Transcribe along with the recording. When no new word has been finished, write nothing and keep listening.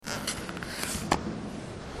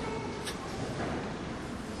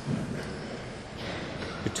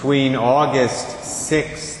Between August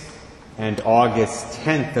 6th and August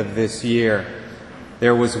 10th of this year,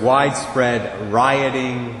 there was widespread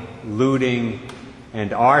rioting, looting,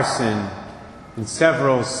 and arson in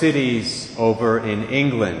several cities over in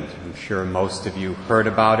England. I'm sure most of you heard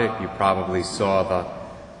about it. You probably saw the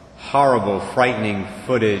horrible, frightening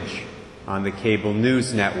footage on the cable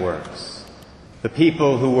news networks. The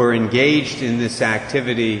people who were engaged in this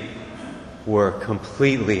activity were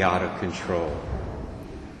completely out of control.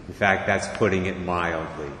 In fact, that's putting it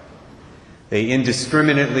mildly. They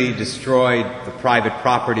indiscriminately destroyed the private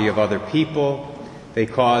property of other people. They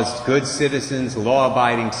caused good citizens,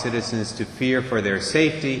 law-abiding citizens, to fear for their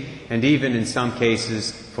safety and even, in some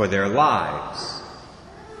cases, for their lives.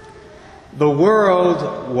 The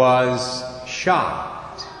world was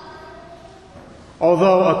shocked.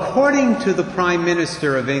 Although, according to the Prime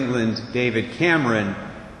Minister of England, David Cameron,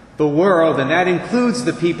 the world, and that includes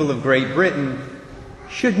the people of Great Britain,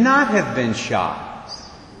 should not have been shocked.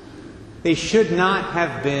 They should not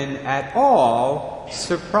have been at all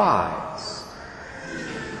surprised.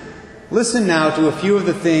 Listen now to a few of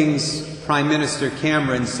the things Prime Minister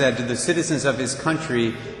Cameron said to the citizens of his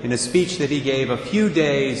country in a speech that he gave a few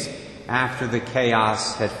days after the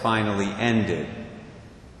chaos had finally ended.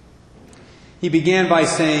 He began by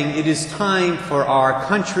saying, "It is time for our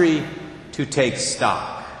country to take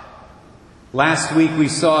stock. Last week we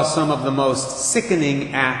saw some of the most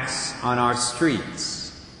sickening acts on our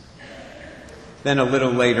streets." Then a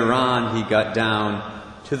little later on, he got down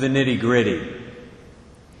to the nitty-gritty.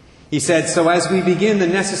 He said, "So as we begin the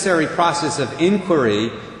necessary process of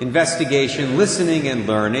inquiry, investigation, listening, and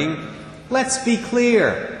learning, let's be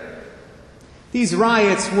clear. These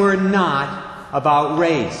riots were not about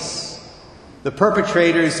race. The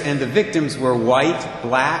perpetrators and the victims were white,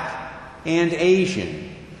 black, and Asian.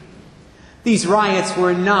 These riots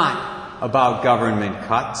were not about government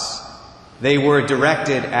cuts. They were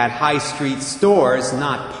directed at high street stores,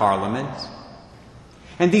 not Parliament.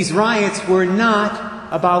 And these riots were not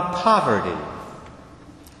about poverty.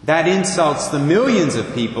 That insults the millions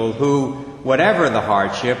of people who, whatever the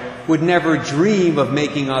hardship, would never dream of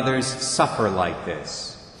making others suffer like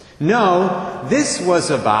this. No, this was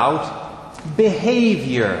about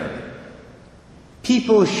behavior.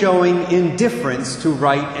 People showing indifference to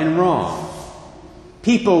right and wrong.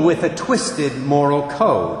 People with a twisted moral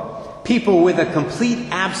code. People with a complete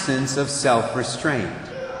absence of self-restraint."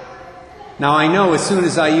 Now, I know as soon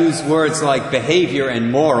as I use words like behavior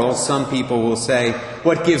and moral, some people will say,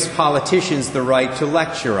 "What gives politicians the right to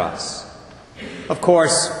lecture us?" Of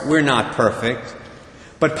course, we're not perfect,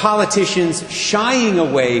 but politicians shying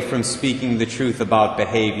away from speaking the truth about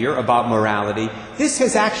behavior, about morality, this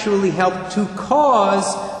has actually helped to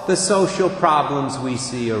cause the social problems we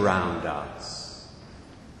see around us.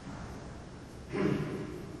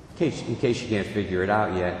 In case you can't figure it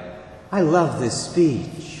out yet, I love this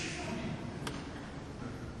speech.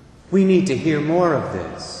 We need to hear more of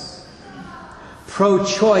this.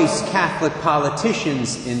 Pro-choice Catholic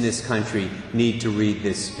politicians in this country need to read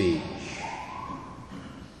this speech.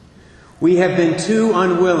 "We have been too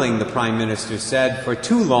unwilling," the Prime Minister said, "for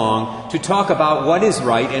too long to talk about what is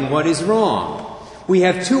right and what is wrong. We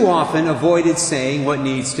have too often avoided saying what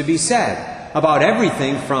needs to be said about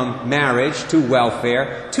everything from marriage to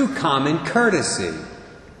welfare to common courtesy."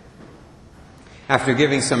 After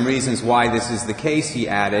giving some reasons why this is the case, he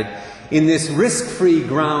added, "In this risk-free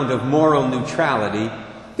ground of moral neutrality,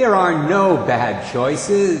 there are no bad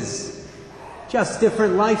choices, just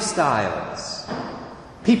different lifestyles.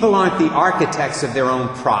 People aren't the architects of their own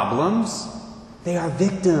problems. They are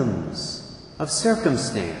victims of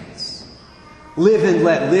circumstance. Live and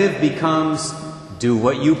let live becomes do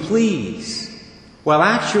what you please. Well,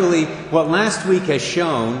 actually, what last week has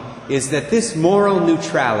shown is that this moral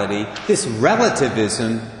neutrality, this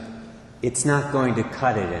relativism, it's not going to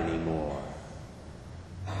cut it anymore."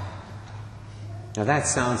 Now that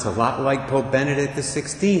sounds a lot like Pope Benedict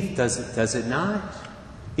XVI, does it not?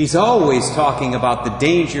 He's always talking about the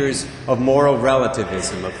dangers of moral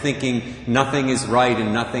relativism, of thinking nothing is right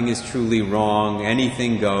and nothing is truly wrong,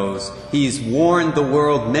 anything goes. He's warned the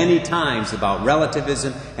world many times about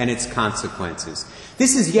relativism and its consequences.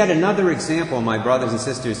 This is yet another example, my brothers and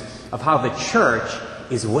sisters, of how the church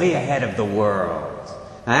is way ahead of the world.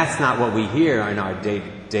 Now, that's not what we hear in our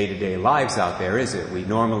day-to-day lives out there, is it? We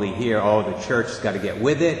normally hear, oh, the church has got to get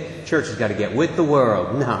with it, church has got to get with the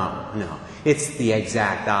world. No. It's the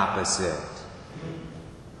exact opposite.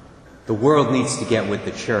 The world needs to get with the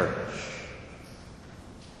church.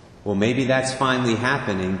 Well, maybe that's finally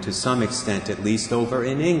happening to some extent, at least over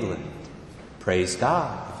in England. Praise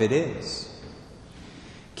God if it is.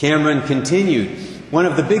 Cameron continued, One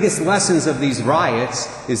of the biggest lessons of these riots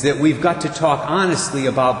is that we've got to talk honestly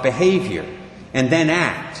about behavior and then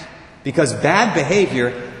act, because bad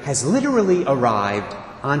behavior has literally arrived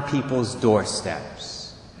on people's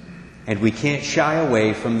doorsteps, and we can't shy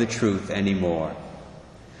away from the truth anymore.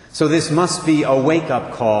 So this must be a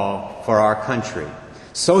wake-up call for our country.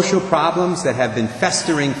 Social problems that have been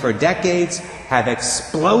festering for decades have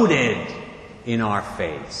exploded in our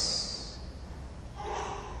face.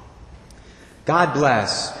 God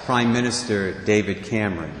bless Prime Minister David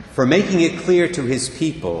Cameron for making it clear to his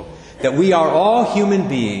people that we are all human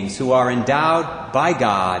beings who are endowed by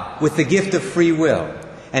God with the gift of free will.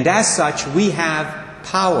 And as such, we have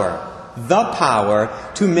power, the power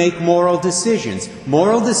to make moral decisions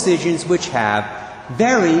which have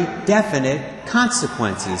very definite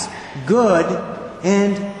consequences, good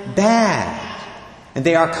and bad. And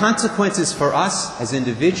they are consequences for us as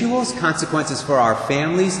individuals, consequences for our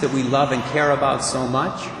families that we love and care about so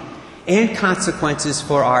much, and consequences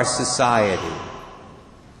for our society.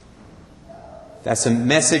 That's a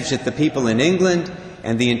message that the people in England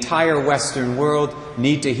and the entire Western world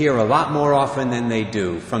need to hear a lot more often than they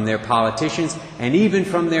do from their politicians and even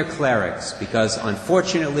from their clerics, because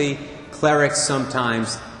unfortunately, clerics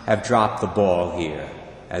sometimes have dropped the ball here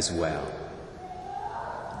as well.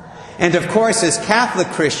 And of course, as Catholic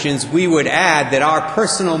Christians, we would add that our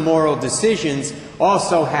personal moral decisions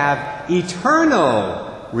also have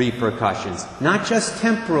eternal repercussions, not just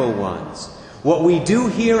temporal ones. What we do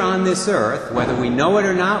here on this earth, whether we know it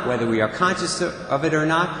or not, whether we are conscious of it or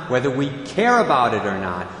not, whether we care about it or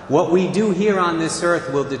not, what we do here on this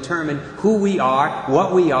earth will determine who we are,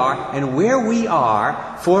 what we are, and where we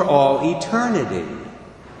are for all eternity.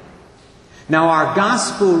 Now, our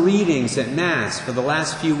gospel readings at Mass for the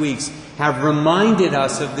last few weeks have reminded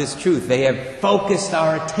us of this truth. They have focused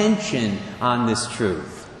our attention on this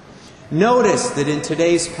truth. Notice that in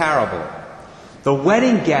today's parable, the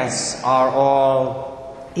wedding guests are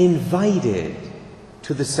all invited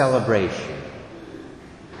to the celebration.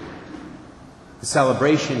 The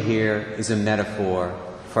celebration here is a metaphor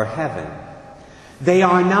for heaven. They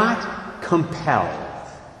are not compelled.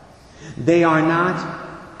 They are not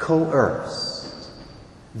coerced.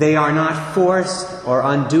 They are not forced or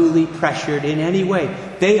unduly pressured in any way.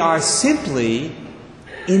 They are simply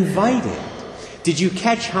invited. Did you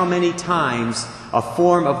catch how many times a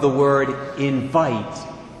form of the word invite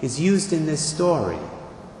is used in this story?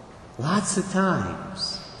 Lots of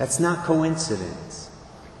times. That's not coincidence.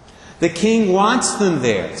 The king wants them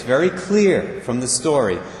there. It's very clear from the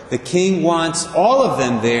story. The king wants all of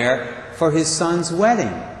them there for his son's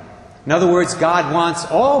wedding. In other words, God wants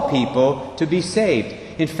all people to be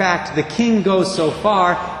saved. In fact, the king goes so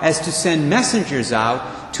far as to send messengers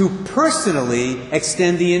out to personally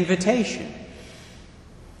extend the invitation.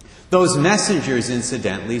 Those messengers,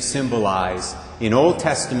 incidentally, symbolize, in Old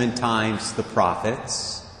Testament times, the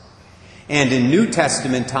prophets, and in New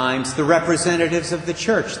Testament times, the representatives of the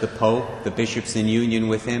church, the Pope, the bishops in union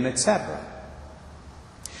with him, etc.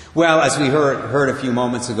 Well, as we heard a few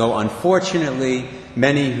moments ago, unfortunately,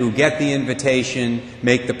 many who get the invitation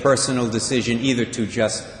make the personal decision either to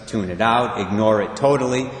just tune it out, ignore it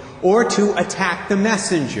totally, or to attack the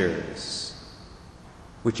messengers,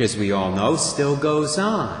 which, as we all know, still goes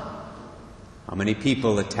on. How many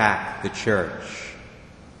people attack the church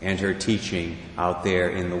and her teaching out there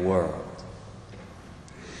in the world?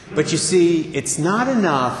 But you see, it's not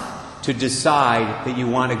enough to decide that you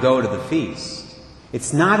want to go to the feast.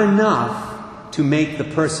 It's not enough to make the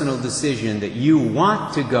personal decision that you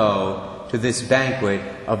want to go to this banquet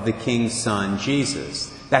of the King's Son,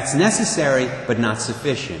 Jesus. That's necessary, but not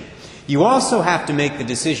sufficient. You also have to make the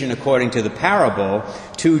decision, according to the parable,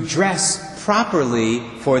 to dress properly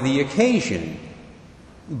for the occasion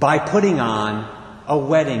by putting on a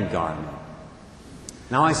wedding garment.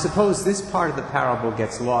 Now, I suppose this part of the parable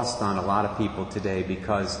gets lost on a lot of people today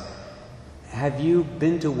because have you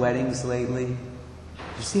been to weddings lately?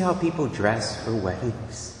 You see how people dress for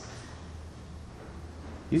weddings?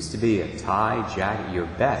 Used to be a tie, jacket, your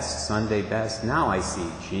best, Sunday best. Now I see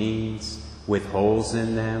jeans with holes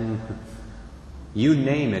in them. You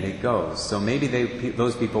name it, it goes. So maybe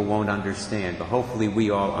those people won't understand, but hopefully we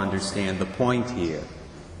all understand the point here.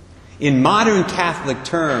 In modern Catholic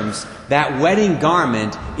terms, that wedding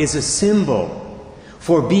garment is a symbol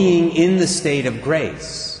for being in the state of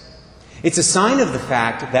grace. It's a sign of the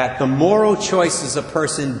fact that the moral choices a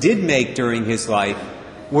person did make during his life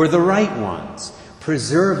were the right ones,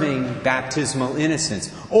 preserving baptismal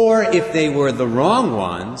innocence. Or if they were the wrong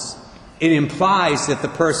ones, it implies that the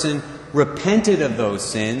person repented of those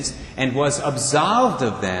sins and was absolved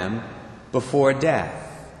of them before death.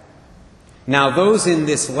 Now, those in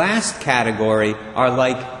this last category are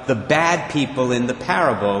like the bad people in the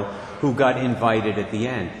parable who got invited at the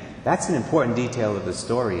end. That's an important detail of the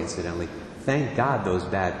story, incidentally. Thank God those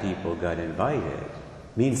bad people got invited.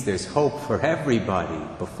 It means there's hope for everybody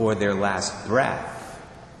before their last breath.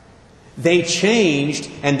 They changed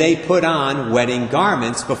and they put on wedding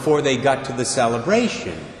garments before they got to the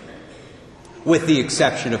celebration. With the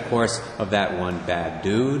exception, of course, of that one bad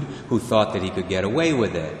dude who thought that he could get away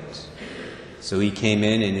with it. So he came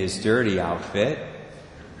in his dirty outfit.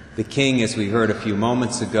 The king, as we heard a few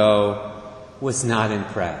moments ago, was not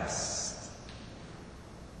impressed.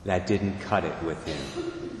 That didn't cut it with him.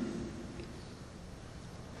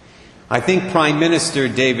 I think Prime Minister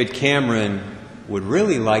David Cameron would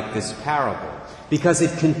really like this parable because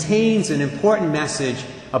it contains an important message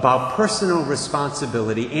about personal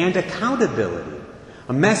responsibility and accountability.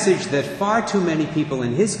 A message that far too many people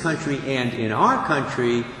in his country and in our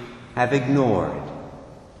country have ignored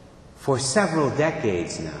for several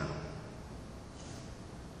decades now.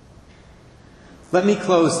 Let me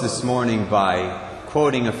close this morning by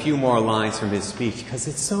quoting a few more lines from his speech because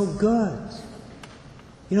it's so good.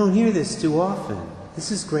 You don't hear this too often.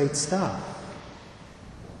 This is great stuff.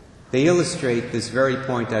 They illustrate this very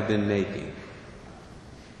point I've been making.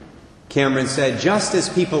 Cameron said, just as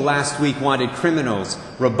people last week wanted criminals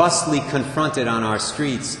robustly confronted on our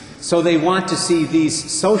streets, so they want to see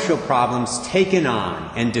these social problems taken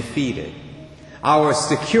on and defeated. Our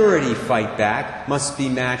security fight back must be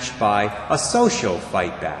matched by a social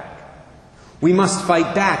fight back. We must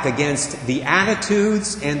fight back against the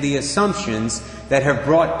attitudes and the assumptions that have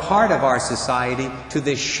brought part of our society to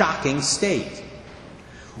this shocking state.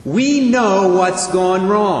 We know what's gone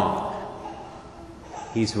wrong.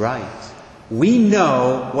 He's right. We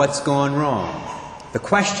know what's gone wrong. The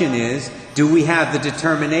question is, do we have the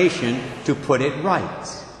determination to put it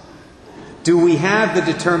right? Do we have the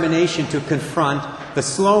determination to confront the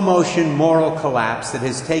slow-motion moral collapse that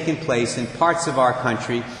has taken place in parts of our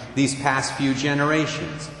country these past few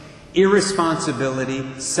generations? Irresponsibility,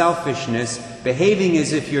 selfishness, behaving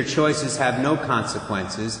as if your choices have no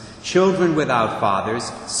consequences, children without fathers,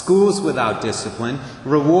 schools without discipline,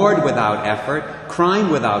 reward without effort, crime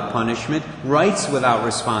without punishment, rights without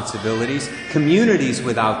responsibilities, communities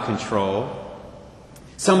without control.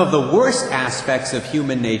 Some of the worst aspects of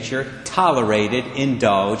human nature tolerated,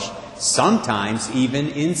 indulged, sometimes even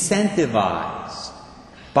incentivized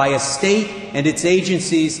by a state and its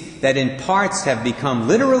agencies that in parts have become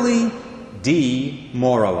literally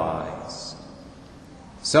demoralized.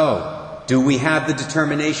 So, do we have the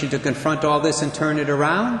determination to confront all this and turn it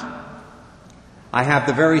around? I have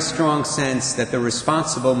the very strong sense that the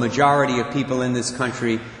responsible majority of people in this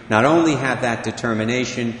country not only have that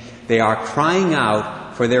determination, they are crying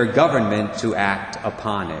out for their government to act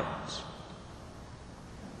upon it.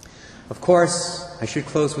 Of course, I should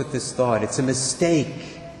close with this thought. It's a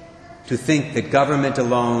mistake to think that government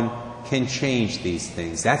alone can change these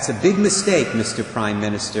things. That's a big mistake, Mr. Prime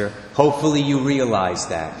Minister. Hopefully you realize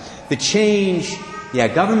that. The change,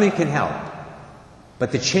 government can help.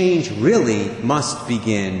 But the change really must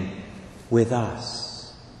begin with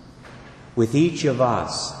us. With each of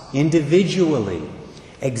us, individually,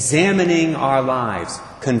 examining our lives,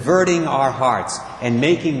 converting our hearts, and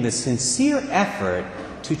making the sincere effort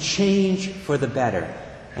to change for the better.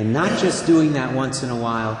 And not just doing that once in a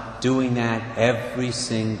while, doing that every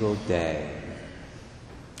single day.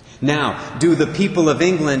 Now, do the people of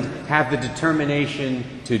England have the determination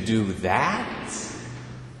to do that?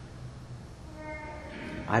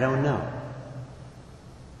 I don't know.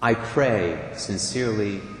 I pray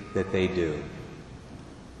sincerely that they do.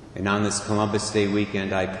 And on this Columbus Day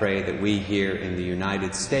weekend, I pray that we here in the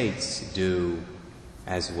United States do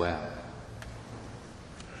as well.